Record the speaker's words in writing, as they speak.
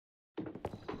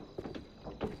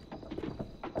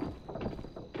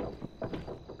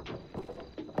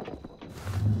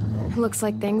Looks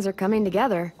like things are coming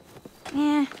together.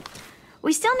 Yeah.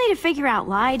 We still need to figure out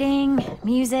lighting,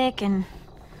 music, and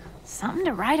something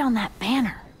to write on that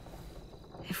banner.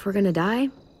 If we're gonna die,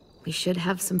 we should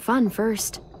have some fun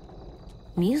first.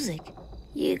 Music?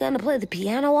 You gonna play the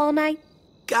piano all night?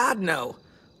 God, no.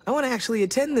 I want to actually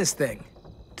attend this thing.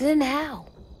 Then how?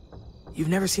 You've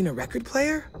never seen a record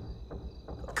player?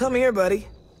 Come here, buddy.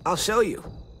 I'll show you.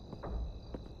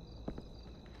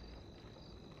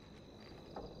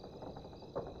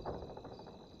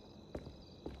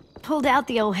 Pulled out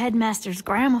the old headmaster's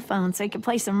gramophone so he could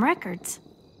play some records.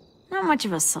 Not much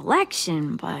of a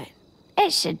selection, but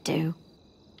it should do.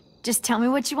 Just tell me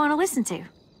what you want to listen to.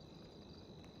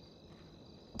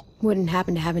 Wouldn't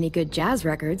happen to have any good jazz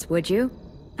records, would you?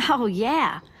 Oh,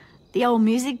 yeah. The old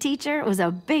music teacher was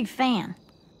a big fan.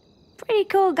 Pretty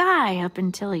cool guy up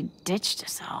until he ditched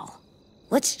us all.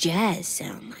 What's jazz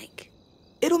sound like?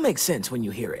 It'll make sense when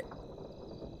you hear it.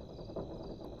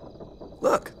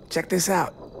 Look, check this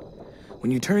out. When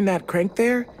you turn that crank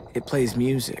there, it plays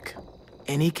music.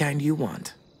 Any kind you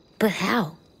want. But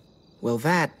how? Well,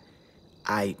 that,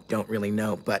 I don't really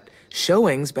know, but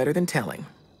showing's better than telling.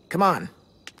 Come on,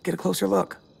 get a closer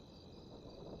look.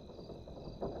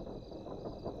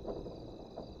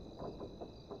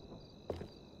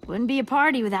 Wouldn't be a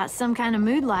party without some kind of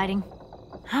mood lighting.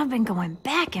 I've been going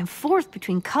back and forth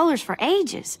between colors for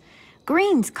ages.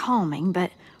 Green's calming, but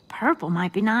purple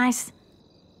might be nice.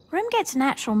 Room gets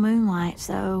natural moonlight,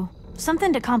 so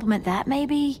something to complement that,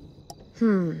 maybe?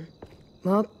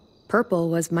 Well, purple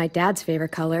was my dad's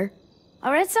favorite color.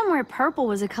 I read somewhere purple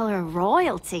was a color of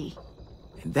royalty.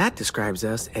 And that describes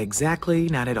us exactly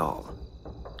not at all.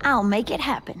 I'll make it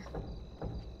happen.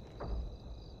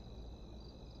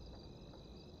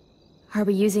 Are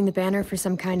we using the banner for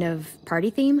some kind of party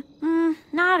theme?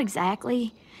 Not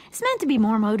exactly. It's meant to be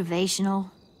more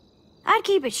motivational. I'd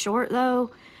keep it short,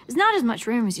 though. There's not as much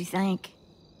room as you think.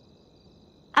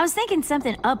 I was thinking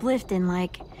something uplifting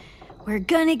like, we're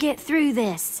gonna get through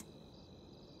this.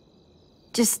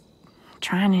 Just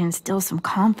trying to instill some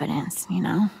confidence, you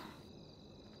know?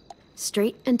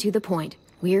 Straight and to the point.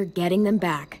 We're getting them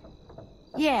back.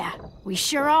 Yeah, we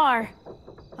sure are.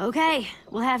 Okay,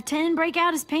 we'll have 10 break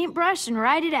out his paintbrush and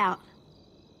write it out.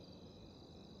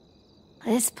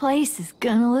 This place is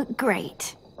gonna look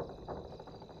great.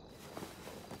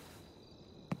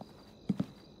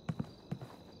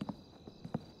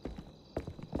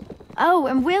 Oh,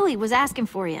 and Willie was asking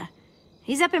for you.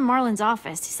 He's up in Marlin's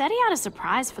office. He said he had a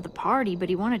surprise for the party, but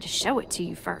he wanted to show it to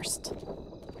you first.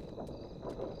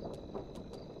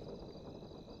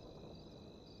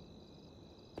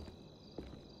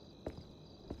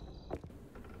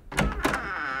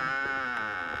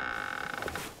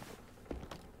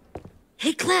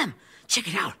 Hey, Clem, check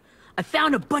it out. I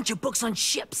found a bunch of books on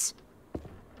ships.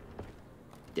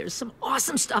 There's some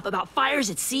awesome stuff about fires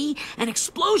at sea and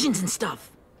explosions and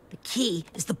stuff. The key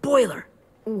is the boiler.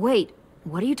 Wait,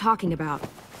 what are you talking about?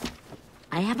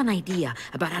 I have an idea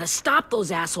about how to stop those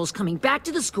assholes coming back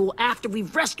to the school after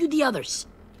we've rescued the others.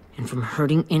 And from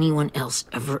hurting anyone else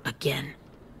ever again.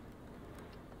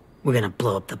 We're gonna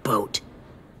blow up the boat.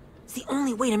 It's the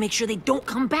only way to make sure they don't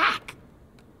come back.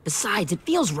 Besides, it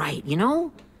feels right, you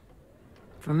know?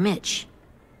 For Mitch.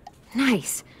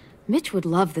 Nice. Mitch would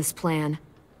love this plan.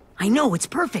 I know, it's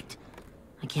perfect.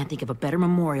 I can't think of a better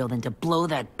memorial than to blow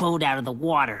that boat out of the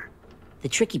water. The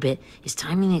tricky bit is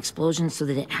timing the explosion so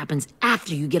that it happens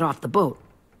after you get off the boat.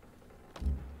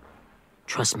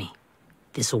 Trust me,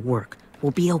 this'll work.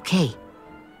 We'll be okay.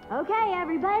 Okay,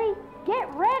 everybody, get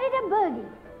ready to boogie.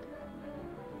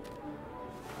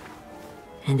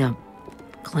 And,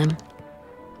 Clem,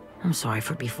 I'm sorry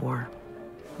for before.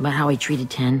 About how I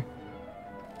treated Ten.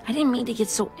 I didn't mean to get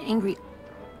so angry.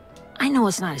 I know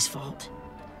it's not his fault.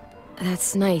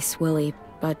 That's nice, Willie,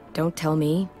 but don't tell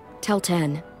me. Tell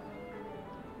 10.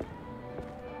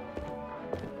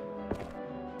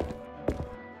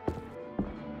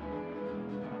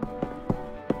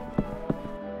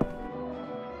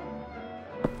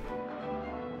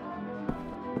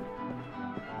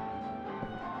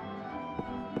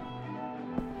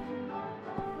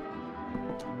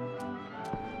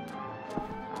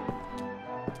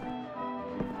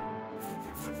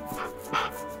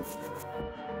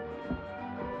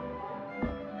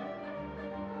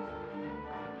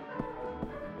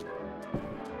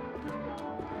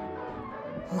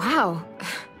 Wow,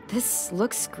 this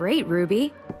looks great,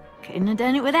 Ruby. Couldn't have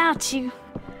done it without you.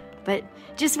 But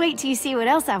just wait till you see what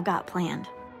else I've got planned.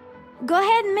 Go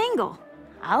ahead and mingle.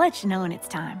 I'll let you know when it's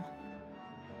time.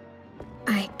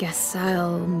 I guess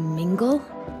I'll mingle?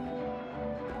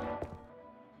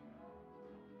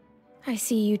 I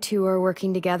see you two are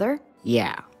working together.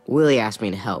 Yeah, Willie asked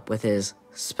me to help with his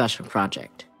special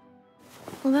project.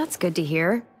 Well, that's good to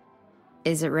hear.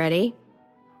 Is it ready?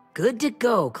 Good to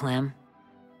go, Clem.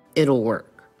 It'll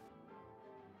work.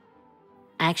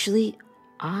 Actually,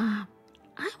 I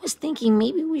was thinking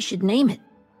maybe we should name it.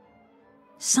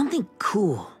 Something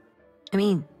cool. I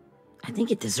mean, I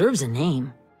think it deserves a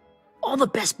name. All the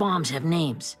best bombs have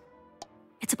names.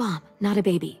 It's a bomb, not a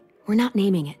baby. We're not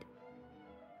naming it.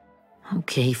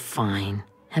 Okay, fine.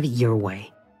 Have it your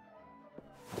way.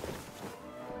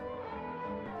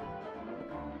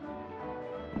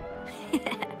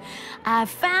 I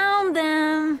found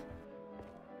them.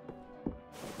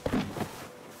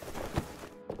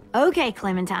 Okay,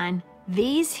 Clementine.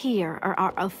 These here are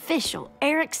our official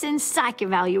Erickson psych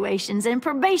evaluations and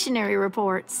probationary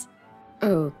reports.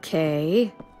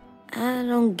 Okay. I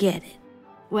don't get it.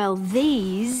 Well,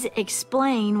 these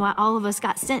explain why all of us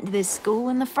got sent to this school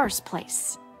in the first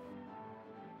place.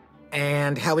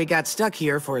 And how we got stuck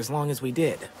here for as long as we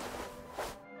did.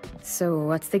 So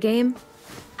what's the game?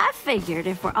 I figured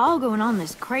if we're all going on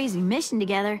this crazy mission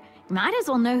together, you might as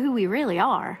well know who we really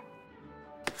are.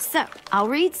 So, I'll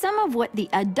read some of what the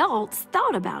adults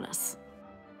thought about us.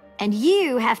 And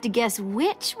you have to guess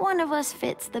which one of us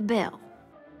fits the bill.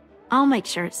 I'll make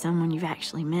sure it's someone you've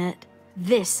actually met.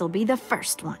 This'll be the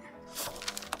first one.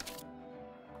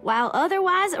 While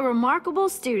otherwise a remarkable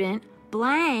student,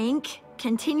 blank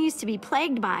continues to be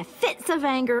plagued by fits of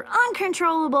anger,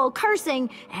 uncontrollable cursing,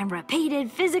 and repeated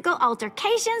physical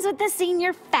altercations with the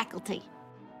senior faculty.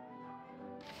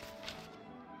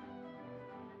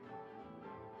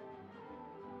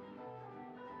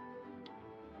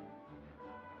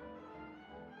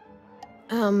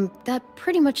 That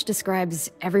pretty much describes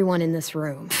everyone in this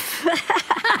room.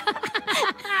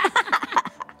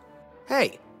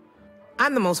 Hey,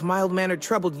 I'm the most mild-mannered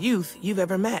troubled youth you've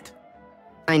ever met.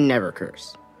 I never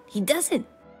curse. He doesn't.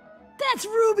 That's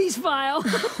Ruby's file!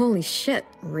 Holy shit,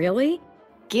 really?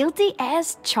 Guilty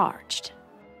as charged.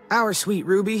 Our sweet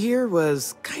Ruby here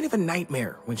was kind of a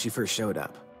nightmare when she first showed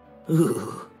up.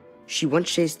 Ooh. She once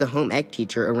chased the home ec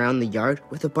teacher around the yard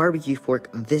with a barbecue fork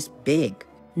this big.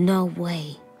 No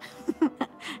way.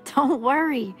 Don't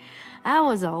worry, that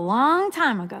was a long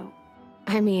time ago.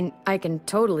 I mean, I can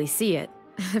totally see it.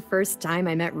 The first time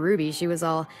I met Ruby, she was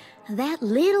all, "That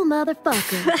little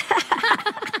motherfucker."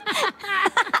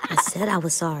 I said I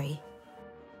was sorry.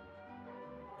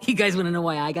 You guys want to know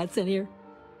why I got sent here?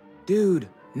 Dude,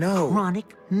 no.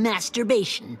 Chronic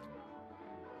masturbation.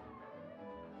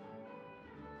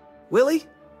 Willie,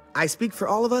 I speak for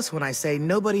all of us when I say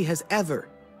nobody has ever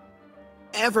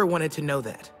wanted to know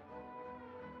that.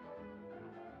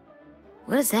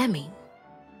 What does that mean?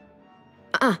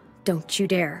 Don't you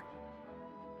dare.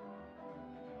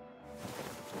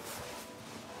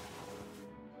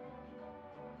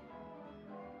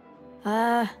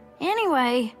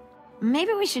 Anyway,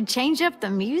 maybe we should change up the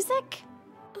music?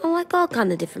 I like all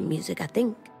kind of different music, I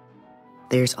think.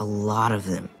 There's a lot of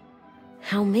them.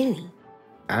 How many?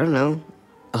 I don't know.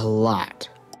 A lot.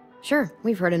 Sure,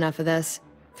 we've heard enough of this.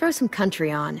 Throw some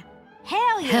country on.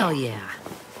 Hell yeah! Hell yeah.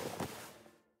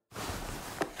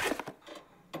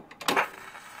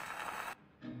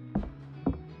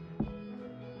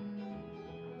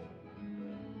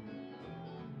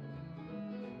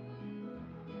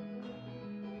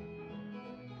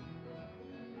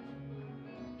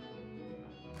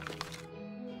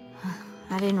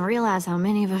 I didn't realize how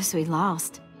many of us we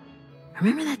lost.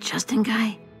 Remember that Justin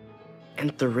guy?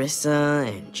 And Theresa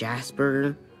and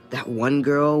Jasper. That one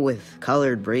girl with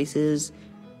colored braces.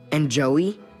 And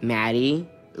Joey, Maddie,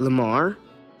 Lamar.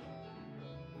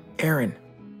 Erin.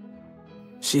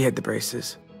 She had the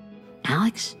braces.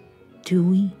 Alex,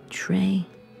 Dewey, Trey,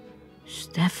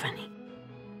 Stephanie.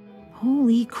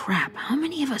 Holy crap, how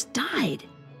many of us died?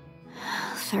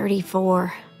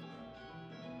 34.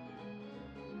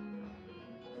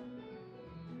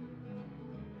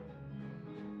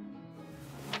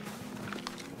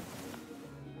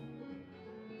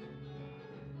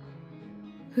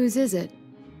 Whose is it?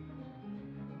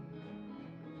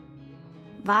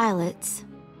 Violet's.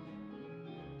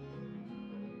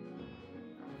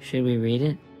 Should we read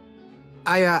it?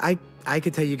 I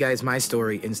could tell you guys my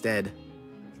story instead.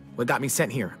 What got me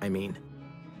sent here, I mean.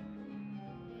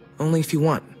 Only if you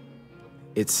want.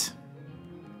 It's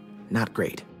not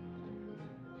great.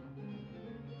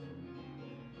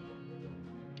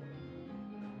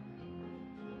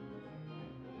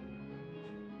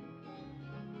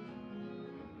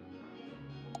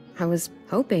 I was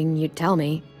hoping you'd tell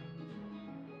me.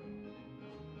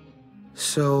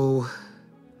 So,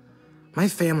 my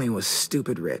family was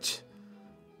stupid rich.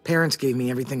 Parents gave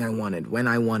me everything I wanted, when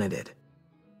I wanted it.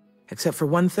 Except for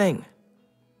one thing.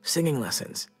 Singing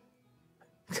lessons.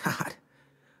 God,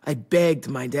 I begged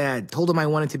my dad, told him I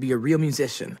wanted to be a real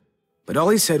musician. But all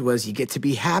he said was, you get to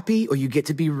be happy or you get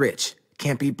to be rich.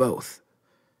 Can't be both.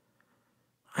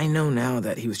 I know now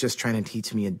that he was just trying to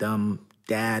teach me a dumb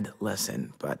dad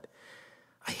lesson, but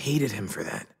I hated him for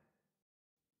that.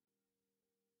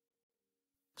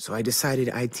 So I decided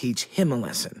I'd teach him a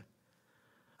lesson.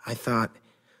 I thought,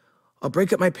 I'll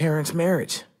break up my parents'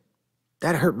 marriage.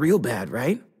 That hurt real bad,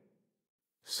 right?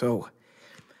 So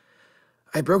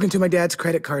I broke into my dad's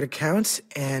credit card accounts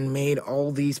and made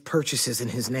all these purchases in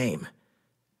his name.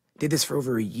 Did this for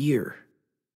over a year.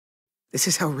 This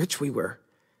is how rich we were.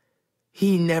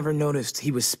 He never noticed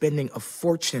he was spending a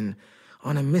fortune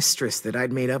on a mistress that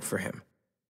I'd made up for him.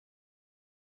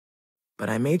 But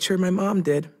I made sure my mom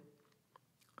did.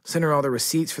 Sent her all the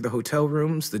receipts for the hotel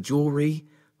rooms, the jewelry,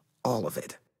 all of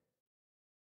it.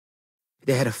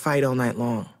 They had a fight all night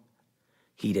long.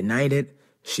 He denied it,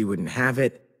 she wouldn't have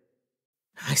it.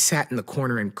 I sat in the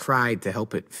corner and cried to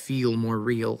help it feel more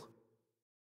real.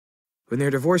 When their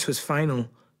divorce was final,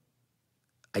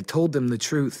 I told them the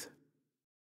truth.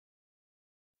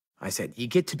 I said, you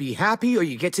get to be happy or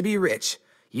you get to be rich.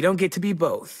 You don't get to be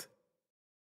both.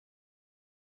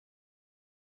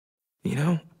 You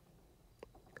know,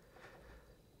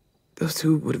 those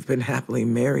two would have been happily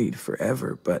married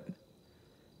forever, but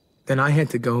then I had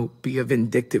to go be a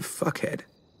vindictive fuckhead.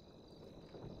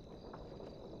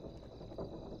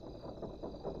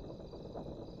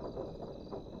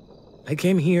 I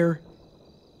came here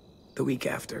the week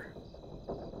after.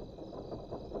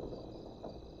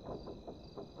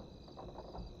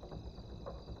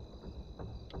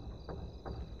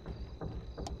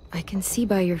 I can see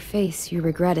by your face you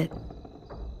regret it.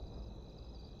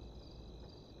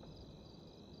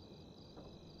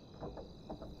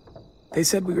 They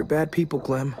said we were bad people,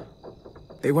 Clem.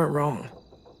 They weren't wrong.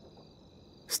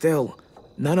 Still,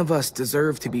 none of us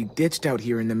deserve to be ditched out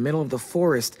here in the middle of the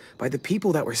forest by the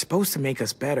people that were supposed to make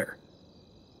us better.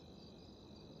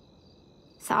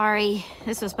 Sorry,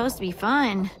 this was supposed to be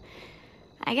fun.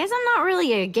 I guess I'm not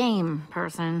really a game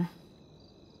person.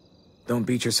 Don't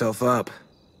beat yourself up.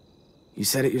 You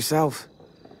said it yourself.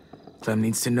 Clem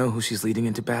needs to know who she's leading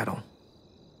into battle.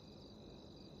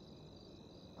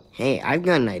 Hey, I've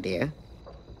got an idea.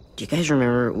 Do you guys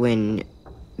remember when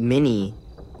Minnie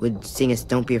would sing us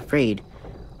Don't Be Afraid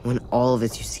when all of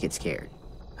us used to get scared?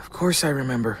 Of course I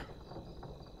remember.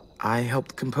 I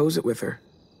helped compose it with her.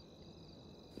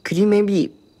 Could you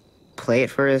maybe play it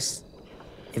for us?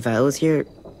 If I was here,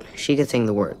 she could sing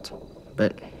the words,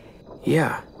 but...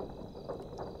 Yeah.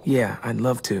 Yeah, I'd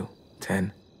love to,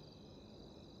 Ten.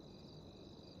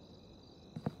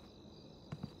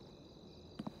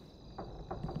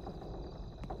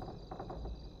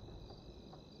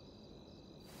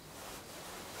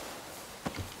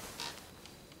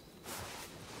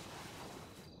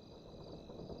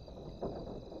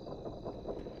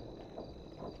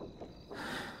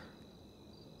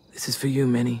 This is for you,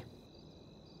 Minnie.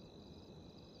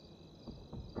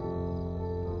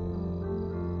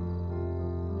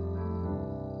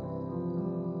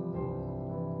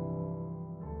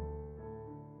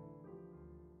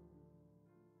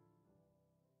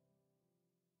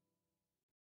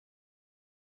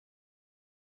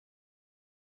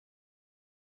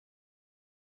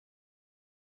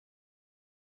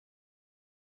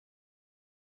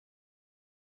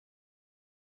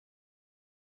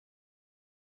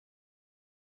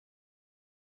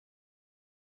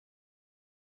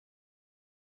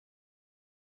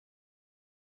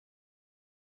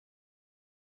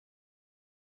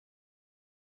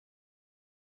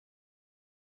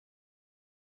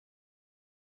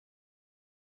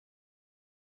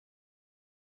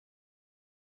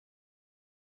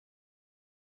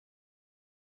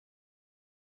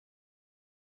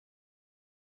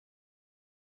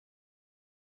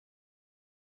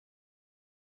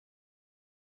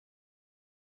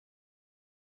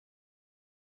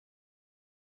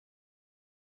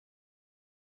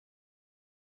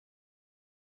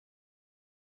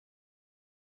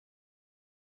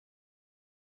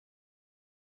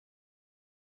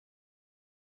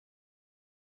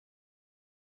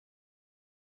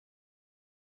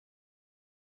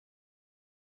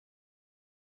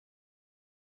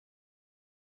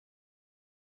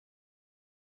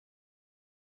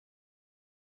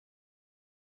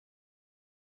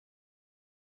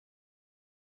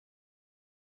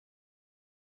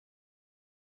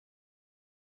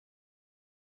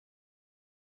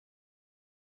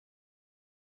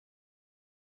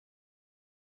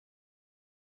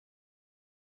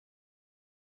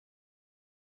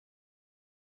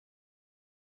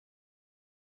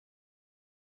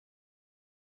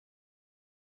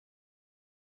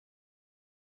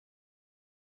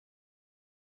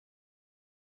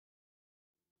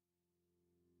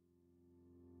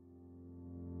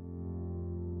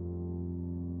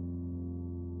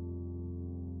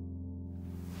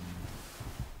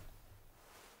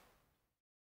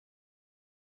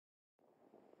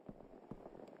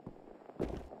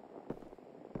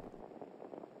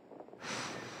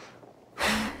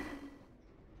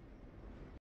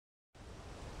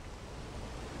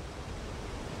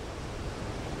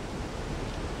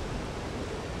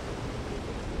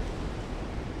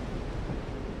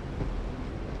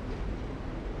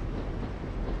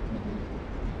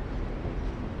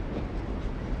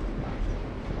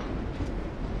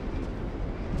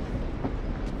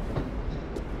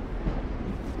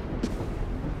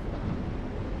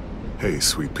 Hey,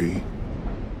 Sweet Pea.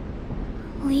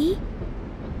 Lee?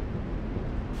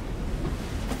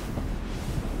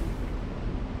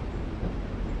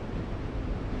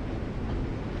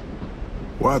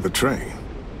 Why the train?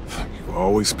 You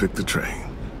always pick the train.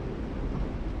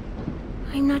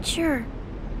 I'm not sure.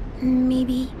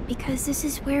 Maybe because this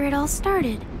is where it all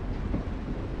started.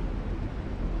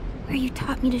 Where you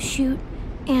taught me to shoot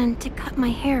and to cut my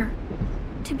hair.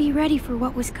 To be ready for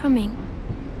what was coming.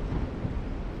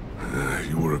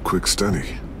 You were a quick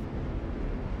study.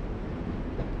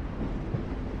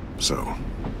 So,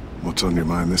 what's on your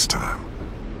mind this time?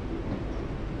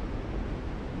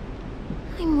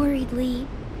 I'm worried, Lee.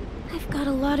 I've got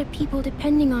a lot of people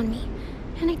depending on me,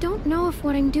 and I don't know if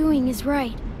what I'm doing is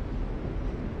right.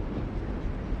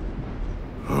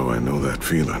 Oh, I know that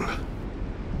feeling.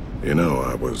 You know,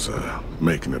 I was,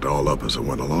 making it all up as I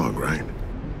went along, right?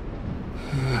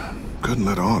 Couldn't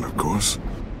let on, of course.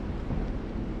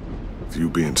 With you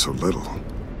being so little.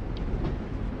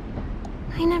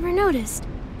 I never noticed.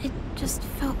 It just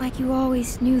felt like you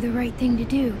always knew the right thing to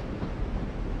do.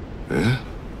 Yeah?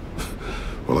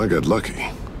 Well, I got lucky.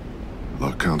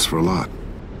 Luck counts for a lot.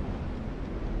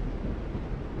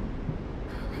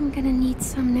 I'm gonna need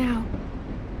some now.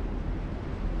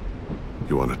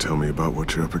 You want to tell me about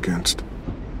what you're up against?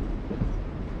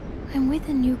 I'm with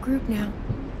a new group now,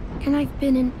 and I've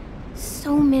been in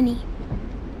so many.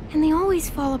 And they always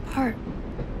fall apart.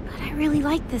 But I really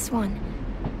like this one.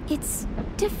 It's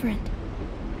different.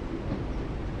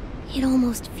 It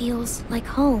almost feels like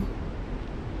home.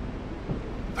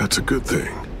 That's a good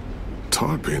thing. It's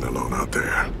hard being alone out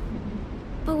there.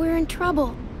 But we're in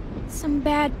trouble. Some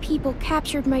bad people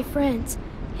captured my friends,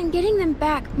 and getting them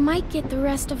back might get the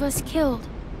rest of us killed.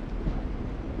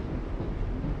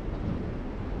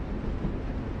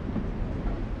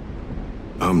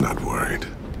 I'm not worried.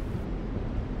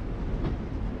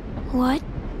 What?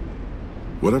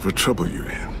 Whatever trouble you're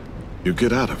in, you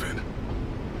get out of it.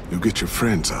 You get your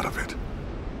friends out of it.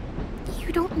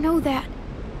 You don't know that.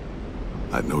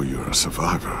 I know you're a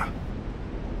survivor.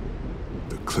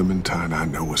 The Clementine I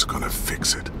know is gonna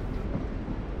fix it.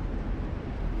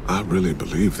 I really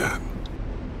believe that.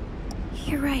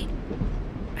 You're right.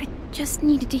 I just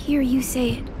needed to hear you say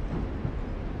it.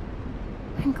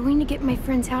 I'm going to get my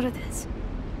friends out of this.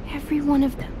 Every one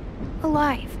of them.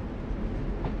 Alive.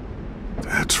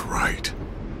 That's right.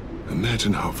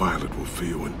 Imagine how Violet will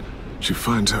feel when she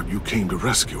finds out you came to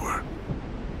rescue her.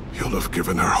 You'll have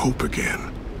given her hope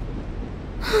again.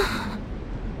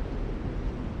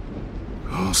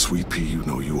 Oh, Sweet Pea, you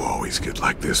know you always get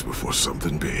like this before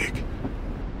something big.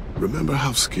 Remember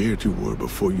how scared you were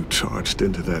before you charged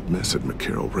into that mess at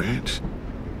McCarroll Ranch?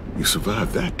 You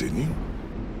survived that, didn't you?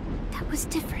 That was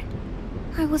different.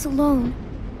 I was alone.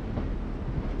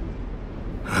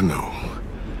 I know.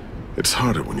 It's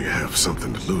harder when you have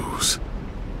something to lose.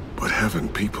 But having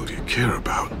people you care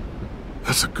about,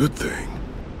 that's a good thing.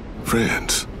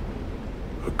 Friends.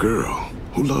 A girl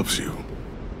who loves you.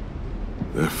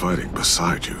 They're fighting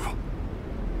beside you.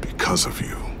 Because of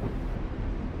you.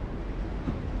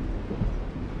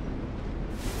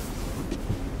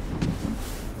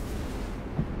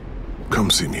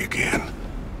 Come see me again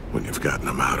when you've gotten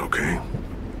them out, okay?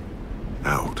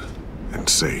 Out and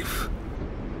safe.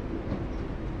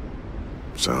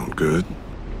 Sound good?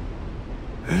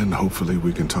 And hopefully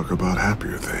we can talk about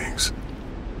happier things.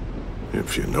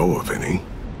 If you know of any.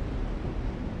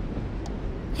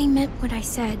 I meant what I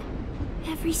said.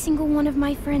 Every single one of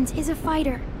my friends is a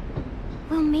fighter.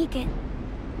 We'll make it.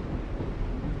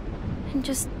 And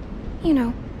just, you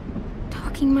know,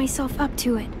 talking myself up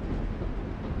to it.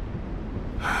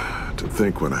 To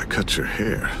think when I cut your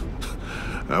hair,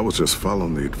 I was just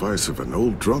following the advice of an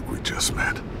old drunk we just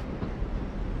met.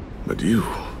 But you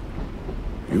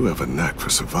have a knack for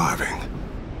surviving.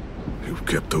 You've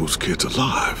kept those kids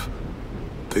alive.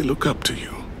 They look up to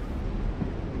you.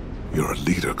 You're a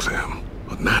leader, Clem.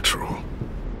 A natural.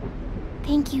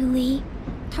 Thank you, Lee.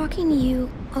 Talking to you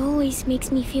always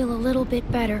makes me feel a little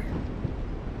bit better.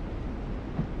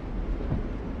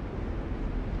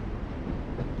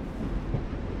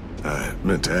 I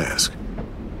meant to ask,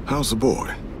 how's the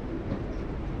boy?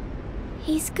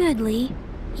 He's good, Lee.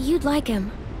 You'd like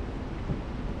him.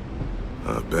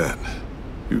 I bet.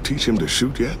 You teach him to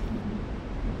shoot yet?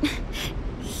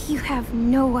 You have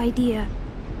no idea.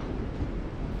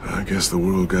 I guess the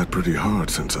world got pretty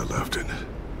hard since I left it.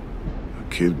 A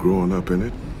kid growing up in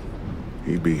it,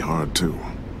 he'd be hard too.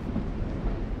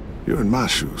 You're in my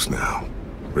shoes now,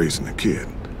 raising a kid.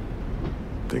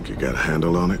 Think you got a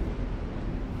handle on it?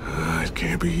 It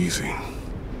can't be easy.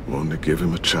 Wanting to give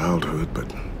him a childhood,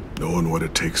 but knowing what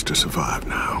it takes to survive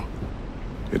now.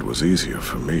 It was easier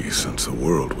for me since the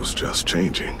world was just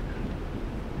changing.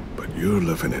 But you're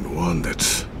living in one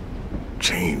that's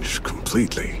changed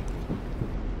completely.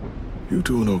 You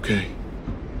doing okay?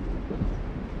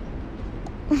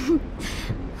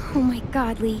 Oh my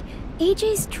god, Lee.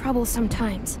 AJ's trouble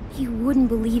sometimes. You wouldn't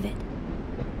believe it.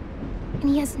 And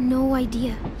he has no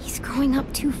idea. He's growing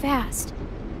up too fast.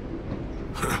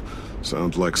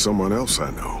 Sounds like someone else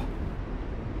I know.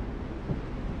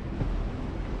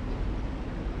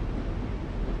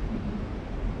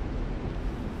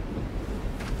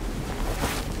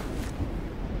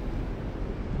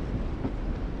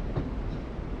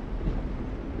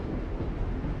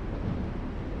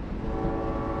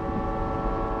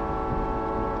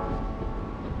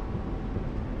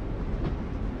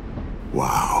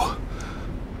 Wow.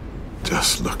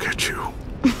 Just look at you.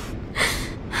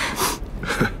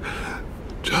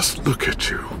 Just look at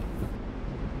you.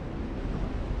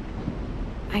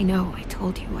 I know I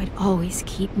told you I'd always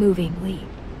keep moving, Lee.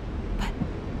 But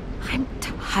I'm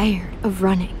tired of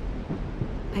running.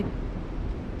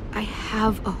 I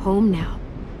have a home now.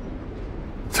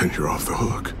 Then you're off the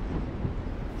hook.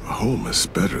 A home is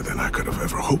better than I could have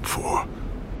ever hoped for.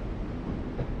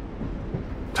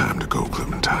 Time to go,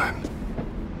 Clementine.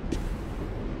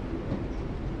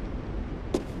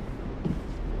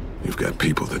 You've got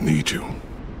people that need you.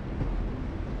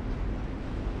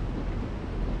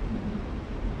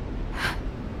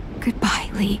 Goodbye,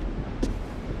 Lee.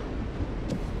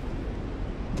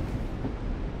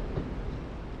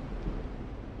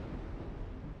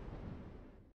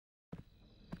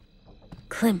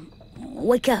 Clem,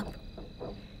 wake up.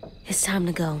 It's time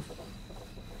to go.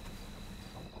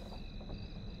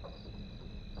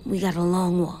 We got a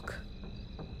long walk.